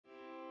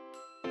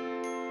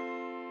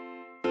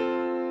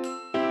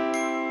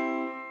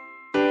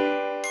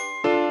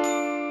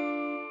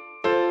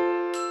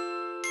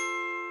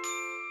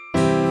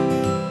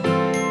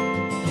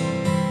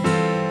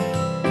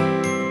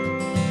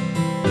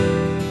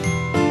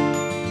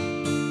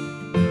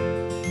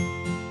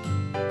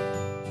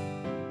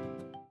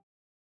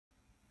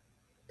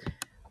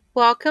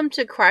Welcome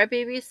to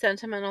Crybaby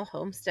Sentimental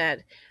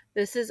Homestead.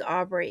 This is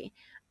Aubrey.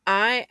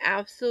 I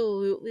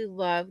absolutely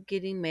love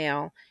getting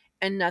mail,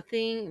 and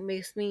nothing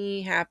makes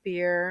me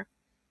happier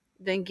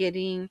than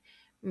getting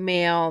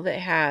mail that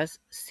has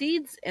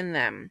seeds in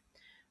them.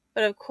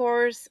 But of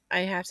course, I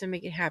have to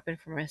make it happen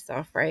for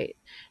myself, right?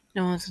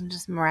 No one's gonna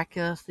just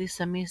miraculously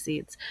send me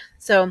seeds.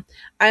 So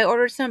I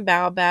ordered some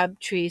Baobab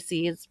tree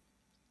seeds.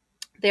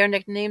 They are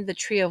nicknamed the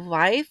Tree of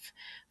Life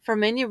for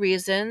many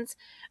reasons.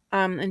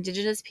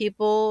 Indigenous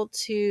people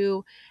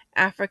to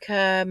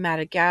Africa,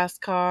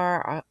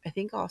 Madagascar, I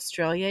think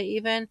Australia,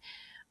 even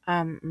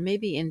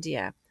maybe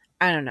India.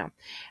 I don't know.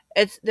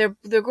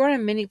 They're grown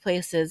in many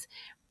places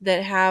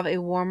that have a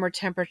warmer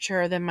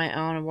temperature than my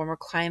own, a warmer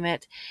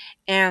climate,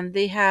 and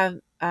they're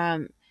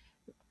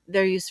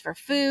used for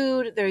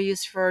food. They're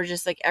used for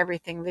just like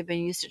everything. They've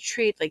been used to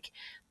treat like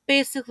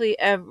basically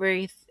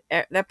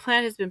that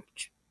plant has been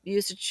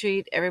used to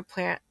treat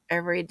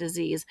every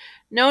disease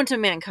known to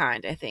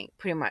mankind, I think,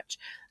 pretty much.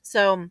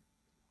 So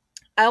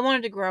I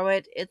wanted to grow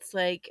it. It's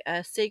like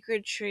a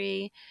sacred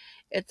tree.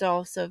 It's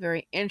also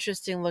very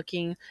interesting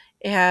looking.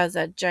 It has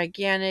a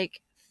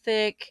gigantic,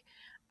 thick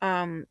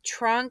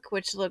trunk,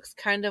 which looks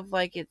kind of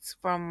like it's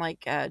from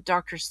like a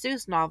Dr.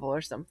 Seuss novel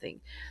or something.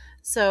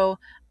 So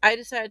I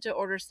decided to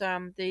order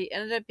some. They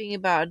ended up being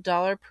about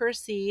 $1 per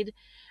seed.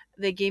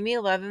 They gave me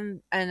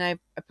 11 and I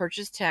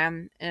purchased 10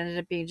 and ended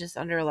up being just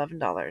under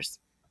 $11.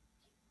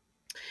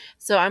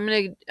 So I'm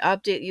going to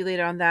update you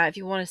later on that. If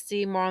you want to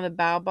see more on the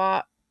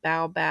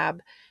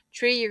Baobab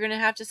tree, you're going to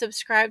have to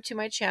subscribe to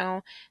my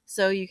channel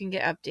so you can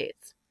get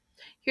updates.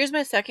 Here's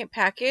my second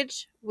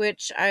package,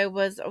 which I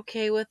was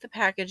okay with the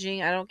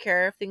packaging. I don't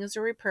care if things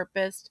are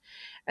repurposed.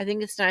 I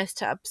think it's nice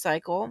to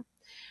upcycle.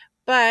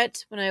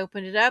 But when I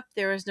opened it up,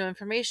 there was no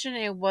information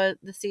and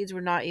the seeds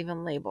were not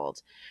even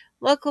labeled.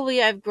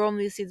 Luckily, I've grown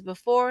these seeds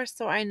before,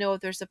 so I know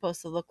what they're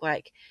supposed to look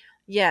like.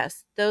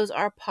 Yes, those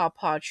are Paw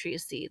Paw tree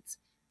seeds.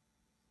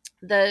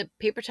 The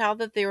paper towel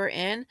that they were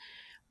in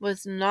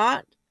was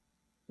not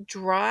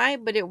dry,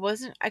 but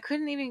I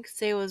couldn't even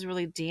say it was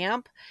really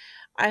damp.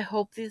 I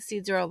hope these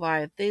seeds are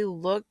alive. They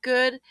look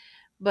good,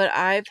 but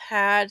I've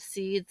had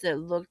seeds that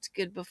looked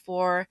good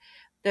before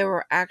that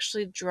were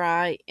actually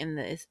dry in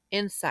the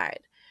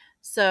inside.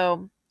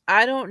 So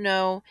I don't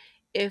know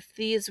if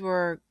these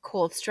were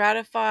cold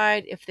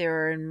stratified, if they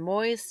were in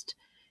moist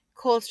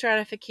cold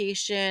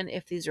stratification,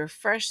 if these are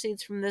fresh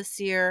seeds from this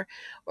year,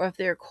 or if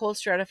they were cold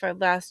stratified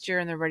last year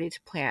and they're ready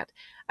to plant.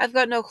 I've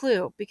got no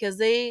clue because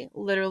they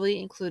literally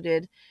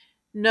included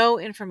no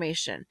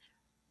information.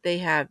 They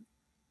had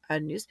a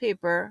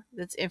newspaper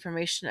that's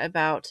information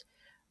about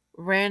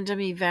random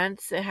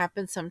events that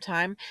happen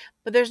sometime,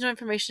 but there's no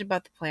information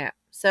about the plant.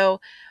 So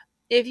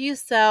if you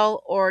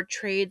sell or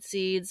trade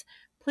seeds,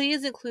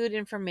 please include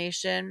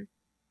information.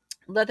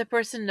 Let the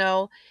person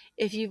know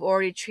if you've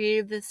already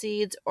treated the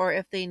seeds or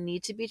if they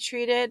need to be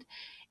treated.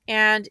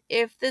 And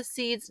if the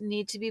seeds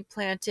need to be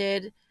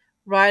planted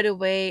right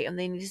away and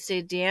they need to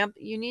stay damp,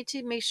 you need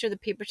to make sure the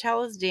paper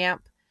towel is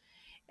damp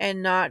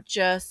and not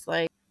just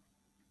like.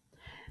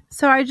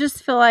 So I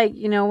just feel like,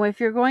 if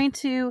you're going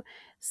to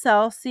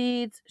sell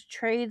seeds,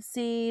 trade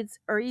seeds,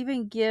 or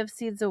even give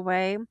seeds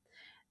away,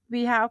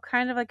 we have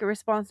kind of like a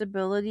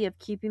responsibility of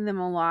keeping them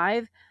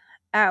alive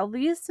at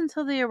least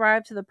until they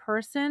arrive to the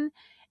person,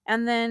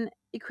 and then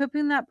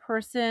equipping that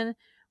person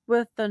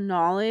with the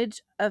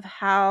knowledge of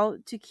how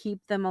to keep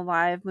them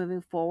alive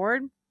moving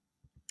forward.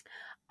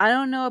 I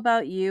don't know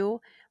about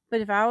you, but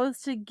if I was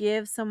to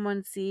give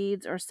someone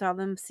seeds or sell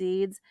them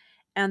seeds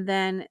and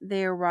then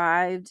they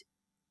arrived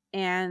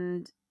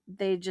and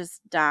they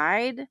just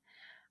died,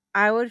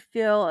 I would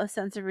feel a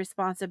sense of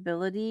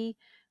responsibility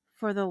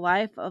for the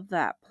life of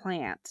that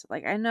plant.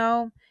 Like I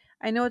know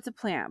it's a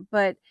plant,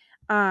 but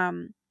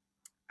um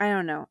I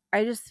don't know.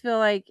 I just feel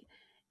like,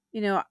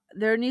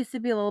 there needs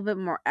to be a little bit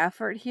more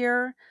effort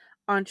here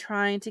on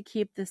trying to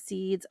keep the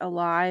seeds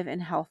alive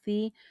and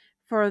healthy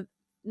for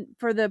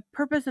for the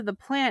purpose of the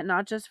plant,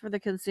 not just for the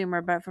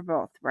consumer, but for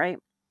both, right?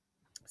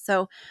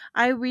 So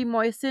I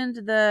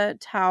re-moistened the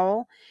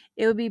towel.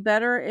 It would be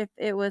better if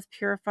it was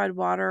purified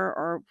water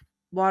or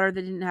water that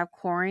didn't have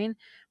chlorine,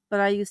 but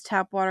I used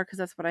tap water because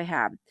that's what I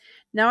had.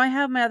 Now I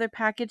have my other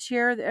package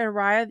here that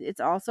arrived. It's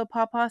also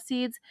pawpaw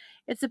seeds.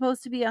 It's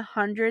supposed to be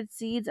 100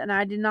 seeds, and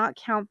I did not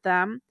count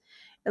them.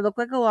 It looked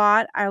like a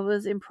lot. I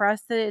was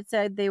impressed that it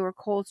said they were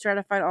cold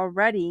stratified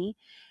already.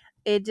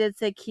 It did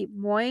say keep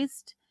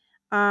moist,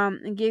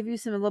 and gave you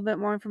a little bit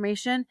more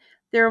information.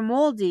 They're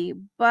moldy,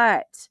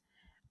 but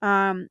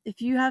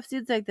if you have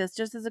seeds like this,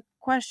 just as a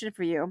question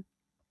for you,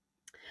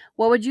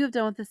 what would you have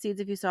done with the seeds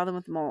if you saw them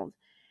with mold?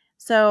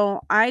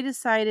 So I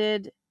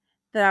decided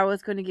that I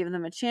was going to give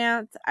them a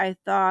chance. I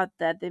thought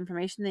that the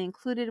information they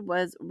included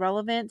was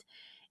relevant,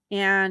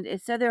 and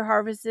it said they're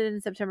harvested in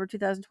September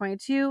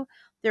 2022.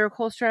 They were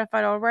cold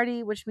stratified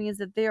already, which means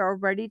that they are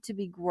ready to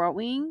be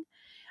growing.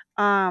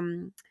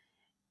 Um,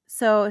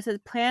 so it says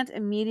plant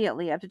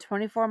immediately, up to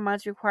 24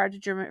 months required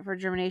for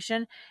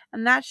germination,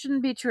 and that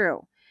shouldn't be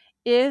true.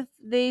 If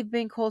they've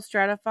been cold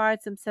stratified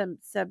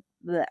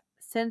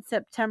since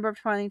September of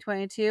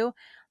 2022,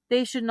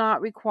 they should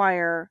not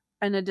require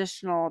an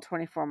additional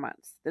 24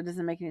 months. That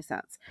doesn't make any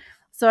sense.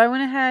 So I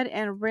went ahead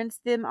and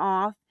rinsed them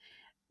off.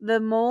 The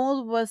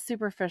mold was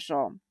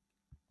superficial.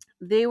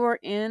 They were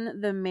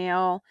in the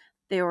mail.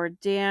 They were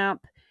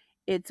damp.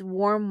 It's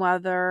warm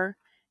weather.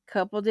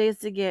 Couple days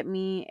to get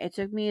me. It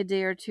took me a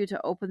day or two to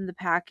open the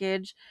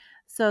package,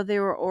 so they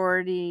were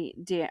already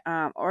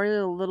already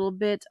a little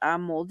bit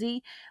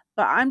moldy.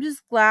 But I'm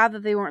just glad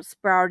that they weren't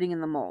sprouting in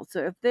the mold.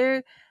 So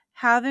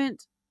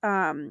haven't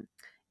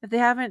if they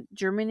haven't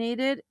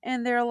germinated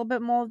and they're a little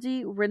bit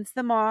moldy, rinse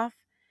them off.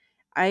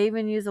 I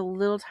even use a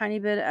little tiny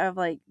bit of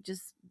like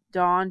just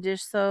Dawn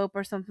dish soap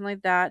or something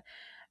like that.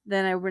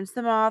 Then I rinse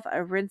them off. I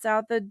rinse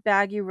out the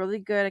baggie really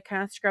good. I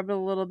kind of scrub it a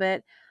little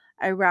bit.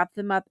 I wrap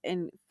them up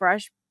in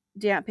fresh,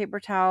 damp paper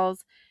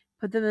towels,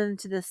 put them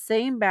into the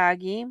same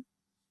baggie,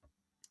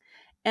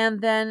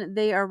 and then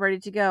they are ready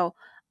to go.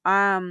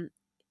 Even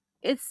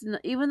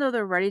though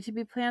they're ready to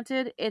be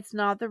planted, it's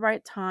not the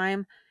right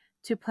time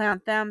to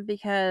plant them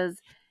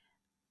because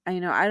I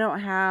don't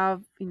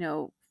have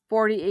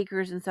 40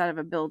 acres inside of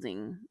a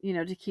building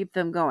to keep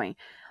them going.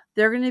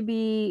 They're going to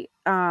be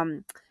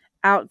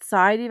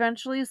outside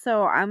eventually,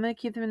 so I'm going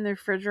to keep them in the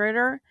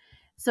refrigerator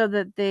so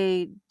that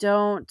they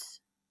don't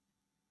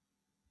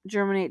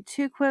germinate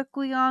too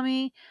quickly on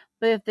me.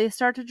 But if they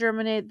start to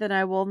germinate, then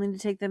I will need to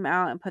take them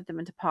out and put them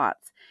into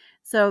pots.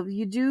 So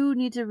you do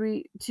need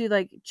to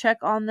like check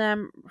on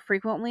them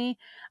frequently.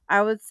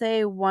 I would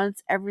say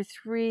once every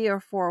 3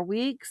 or 4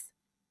 weeks.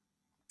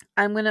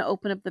 I'm going to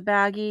open up the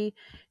baggie,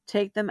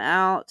 take them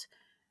out,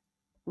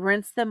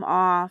 rinse them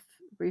off,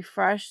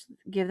 refresh,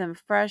 give them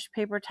fresh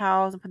paper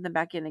towels, and put them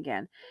back in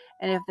again.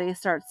 And if they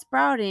start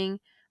sprouting,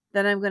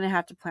 then I'm going to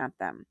have to plant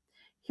them.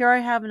 Here I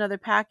have another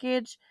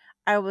package.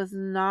 I was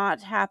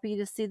not happy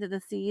to see that the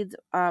seeds,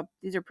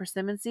 these are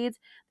persimmon seeds.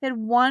 They had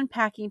one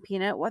packing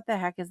peanut. What the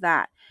heck is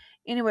that?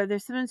 Anyway,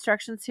 there's some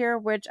instructions here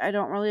which I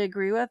don't really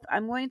agree with.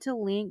 I'm going to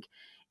link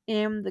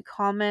in the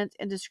comment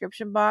and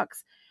description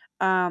box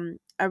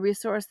a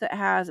resource that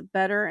has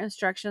better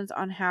instructions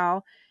on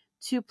how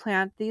to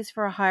plant these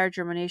for a higher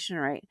germination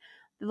rate.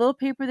 The little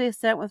paper they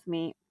sent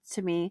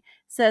to me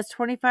says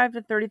 25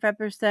 to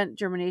 35%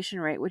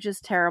 germination rate, which is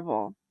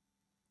terrible.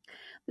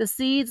 The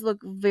seeds look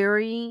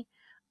very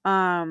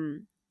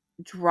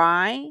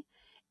dry,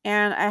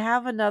 and I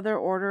have another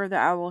order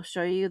that I will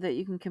show you that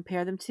you can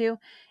compare them to.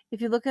 If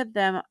you look at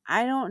them,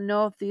 I don't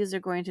know if these are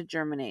going to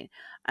germinate.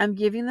 I'm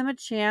giving them a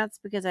chance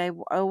because I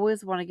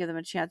always want to give them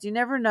a chance. You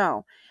never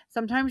know.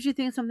 Sometimes you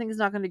think something is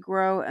not going to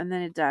grow, and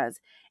then it does.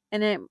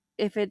 And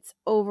if it's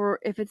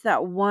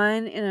that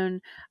 1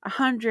 in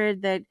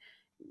 100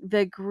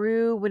 that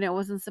grew when it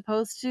wasn't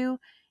supposed to,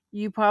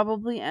 you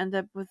probably end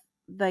up with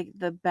like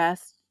the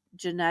best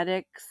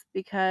genetics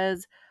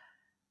because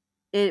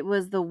it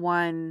was the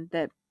one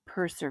that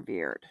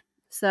persevered.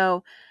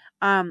 So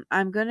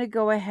I'm going to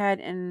go ahead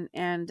and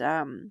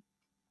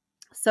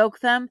soak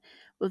them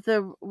with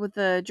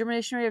the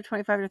germination rate of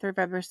 25 to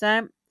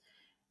 35%.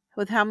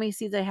 With how many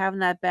seeds I have in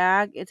that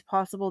bag, it's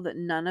possible that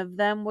none of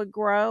them would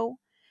grow.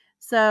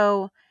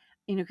 So,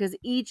 because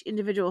each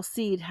individual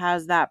seed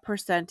has that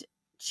percent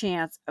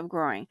chance of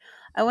growing.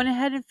 I went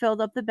ahead and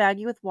filled up the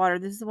baggie with water.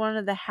 This is one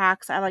of the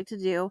hacks I like to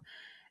do.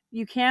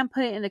 You can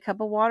put it in a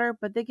cup of water,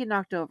 but they get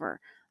knocked over.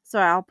 So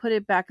I'll put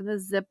it back in the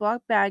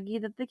Ziploc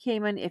baggie that they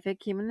came in, if it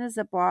came in the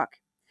Ziploc.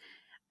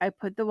 I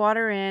put the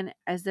water in,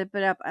 I zip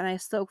it up, and I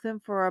soak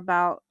them for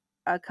about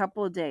a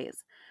couple of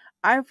days.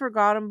 I've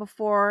forgot them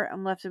before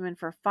and left them in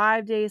for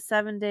 5 days,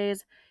 7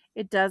 days.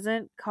 It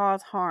doesn't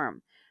cause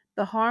harm.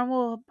 The harm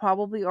will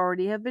probably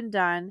already have been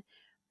done.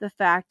 The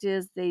fact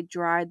is they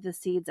dried the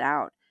seeds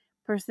out.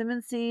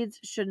 Persimmon seeds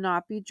should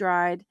not be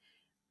dried.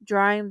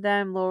 Drying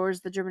them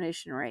lowers the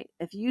germination rate.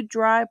 If you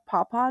dry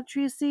Paw Paw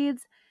tree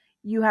seeds,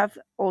 you have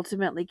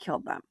ultimately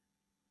killed them.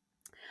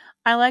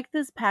 I like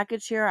this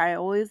package here. I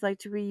always like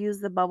to reuse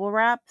the bubble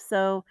wrap,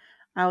 so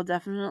I'll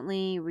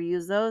definitely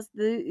reuse those.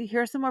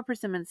 Here are some more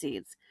persimmon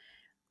seeds.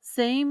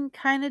 Same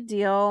kind of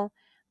deal.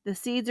 The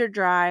seeds are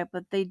dry,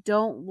 but they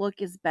don't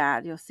look as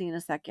bad. You'll see in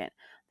a second.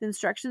 The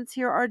instructions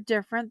here are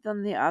different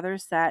than the other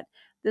set.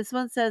 This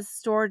one says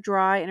store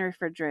dry in a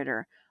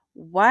refrigerator.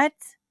 What?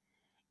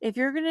 If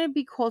you're going to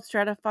be cold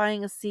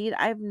stratifying a seed,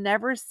 I've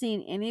never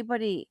seen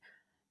anybody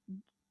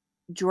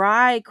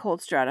dry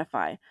cold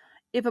stratify.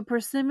 If a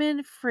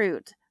persimmon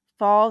fruit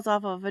falls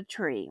off of a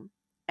tree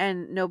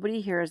and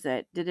nobody hears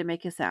it, did it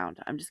make a sound?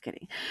 I'm just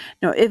kidding.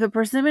 No, if a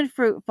persimmon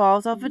fruit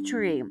falls off a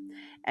tree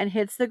and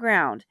hits the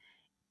ground,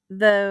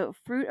 the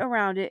fruit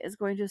around it is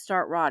going to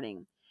start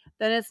rotting.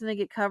 Then it's going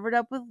to get covered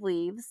up with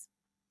leaves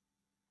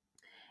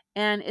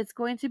and it's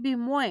going to be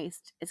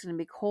moist. It's going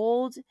to be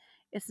cold.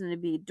 It's going to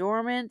be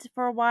dormant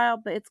for a while,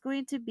 but it's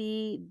going to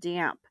be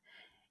damp.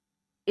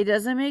 It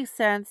doesn't make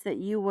sense that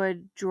you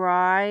would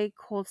dry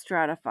cold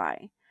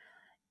stratify.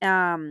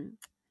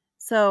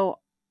 So,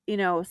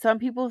 some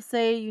people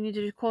say you need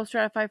to do cold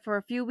stratify for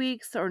a few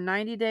weeks or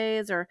 90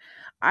 days, or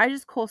I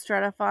just cold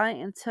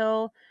stratify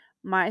until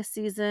my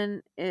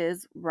season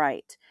is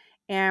right.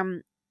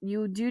 And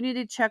you do need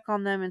to check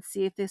on them and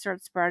see if they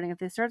start sprouting. If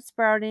they start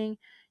sprouting,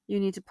 you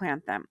need to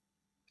plant them.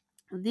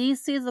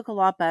 These seeds look a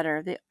lot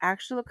better. They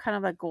actually look kind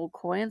of like gold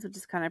coins, which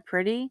is kind of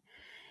pretty.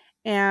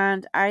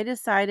 And I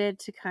decided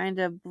to kind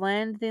of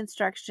blend the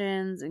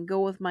instructions and go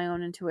with my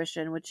own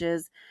intuition, which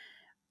is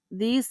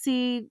these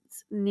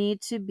seeds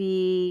need to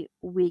be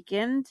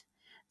weakened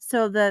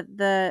so that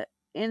the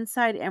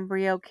inside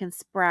embryo can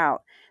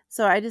sprout.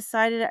 So I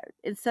decided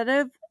instead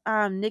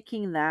of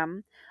nicking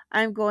them,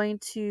 I'm going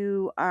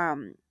to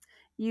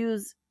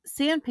use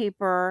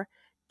sandpaper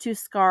to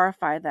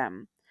scarify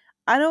them.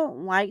 I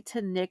don't like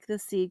to nick the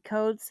seed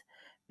coats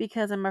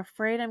because I'm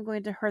afraid I'm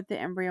going to hurt the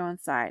embryo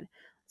inside.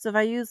 So if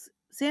I use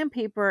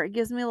sandpaper, it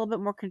gives me a little bit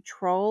more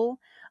control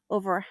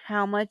over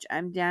how much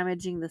I'm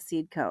damaging the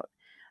seed coat.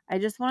 I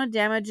just want to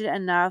damage it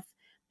enough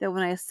that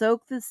when I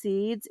soak the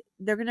seeds,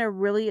 they're going to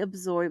really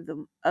absorb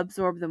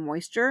the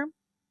moisture.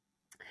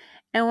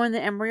 And when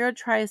the embryo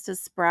tries to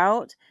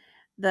sprout,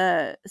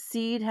 the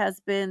seed has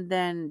been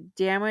then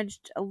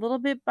damaged a little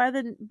bit by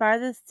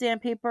the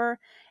sandpaper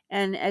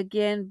and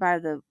again by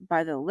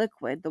the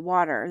liquid, the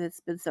water that's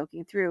been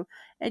soaking through.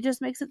 It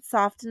just makes it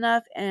soft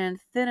enough and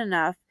thin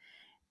enough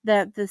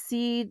that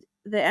the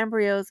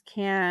embryos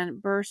can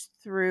burst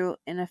through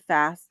in a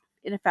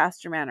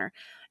faster manner.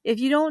 If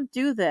you don't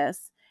do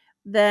this,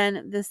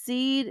 then the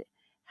seed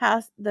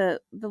has the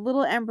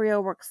little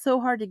embryo works so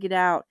hard to get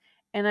out,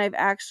 and I've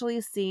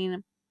actually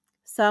seen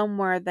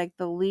somewhere like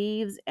the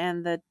leaves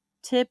and the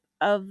tip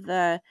of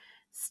the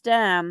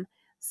stem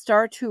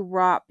start to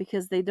rot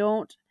because they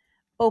don't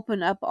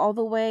open up all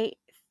the way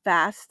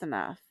fast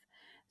enough.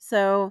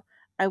 So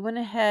I went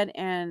ahead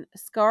and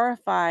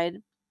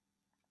scarified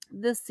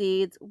the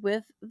seeds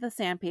with the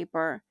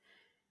sandpaper,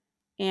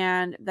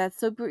 and that's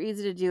super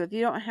easy to do. If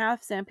you don't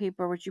have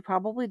sandpaper, which you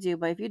probably do,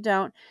 but if you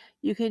don't,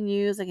 you can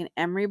use like an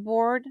emery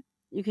board.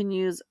 You can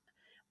use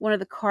one of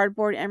the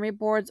cardboard emery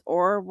boards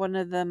or one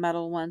of the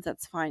metal ones.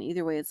 That's fine.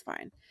 Either way is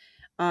fine.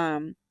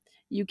 um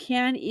you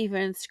can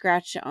even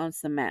scratch it on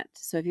cement.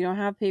 So if you don't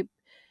have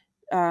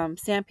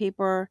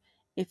sandpaper,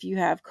 if you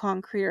have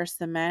concrete or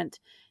cement,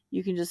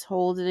 you can just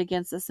hold it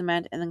against the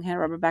cement and then kind of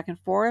rub it back and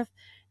forth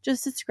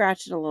just to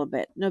scratch it a little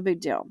bit. No big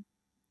deal.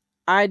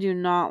 I do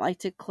not like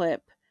to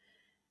clip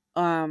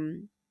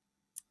um,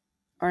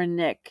 or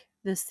nick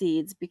the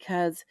seeds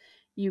because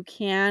you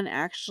can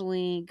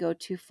actually go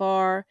too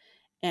far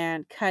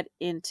and cut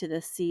into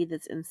the seed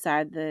that's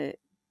inside the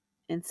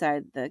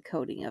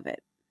coating of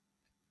it.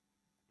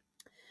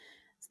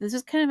 So this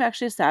is kind of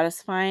actually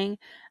satisfying.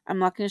 I'm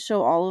not going to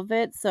show all of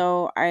it,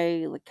 so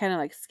I kind of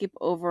like skip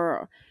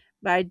over.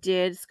 But I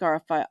did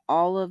scarify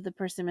all of the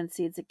persimmon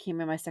seeds that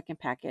came in my second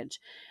package.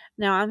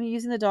 Now I'm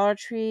using the Dollar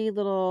Tree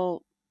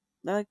little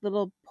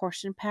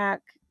portion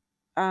pack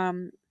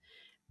um,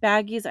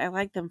 baggies. I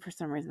like them for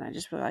some reason. I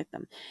just really like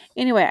them.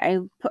 Anyway,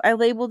 I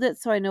labeled it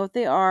so I know what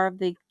they are.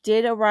 They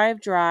did arrive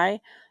dry,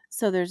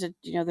 so there's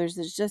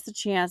just a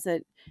chance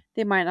that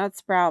they might not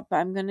sprout, but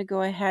I'm going to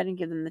go ahead and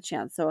give them the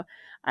chance. So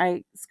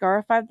I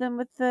scarified them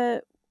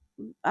with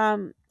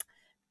um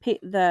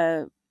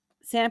the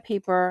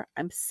sandpaper.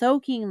 I'm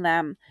soaking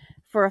them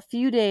for a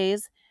few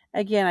days.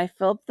 Again, I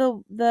fill up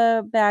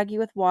the baggie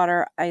with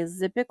water. I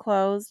zip it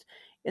closed.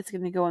 It's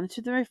going to go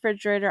into the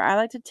refrigerator. I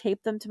like to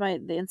tape them to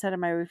the inside of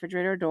my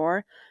refrigerator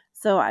door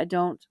so I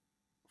don't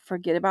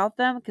forget about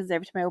them because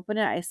every time I open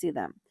it, I see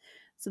them.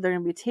 So they're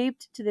going to be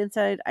taped to the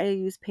inside. I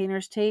use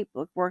painter's tape.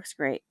 It works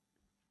great.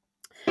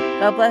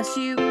 God bless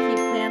you. Keep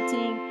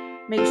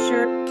planting. Make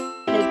sure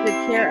to take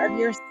good care of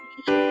your seed.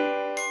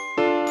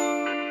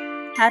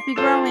 Happy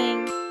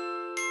growing.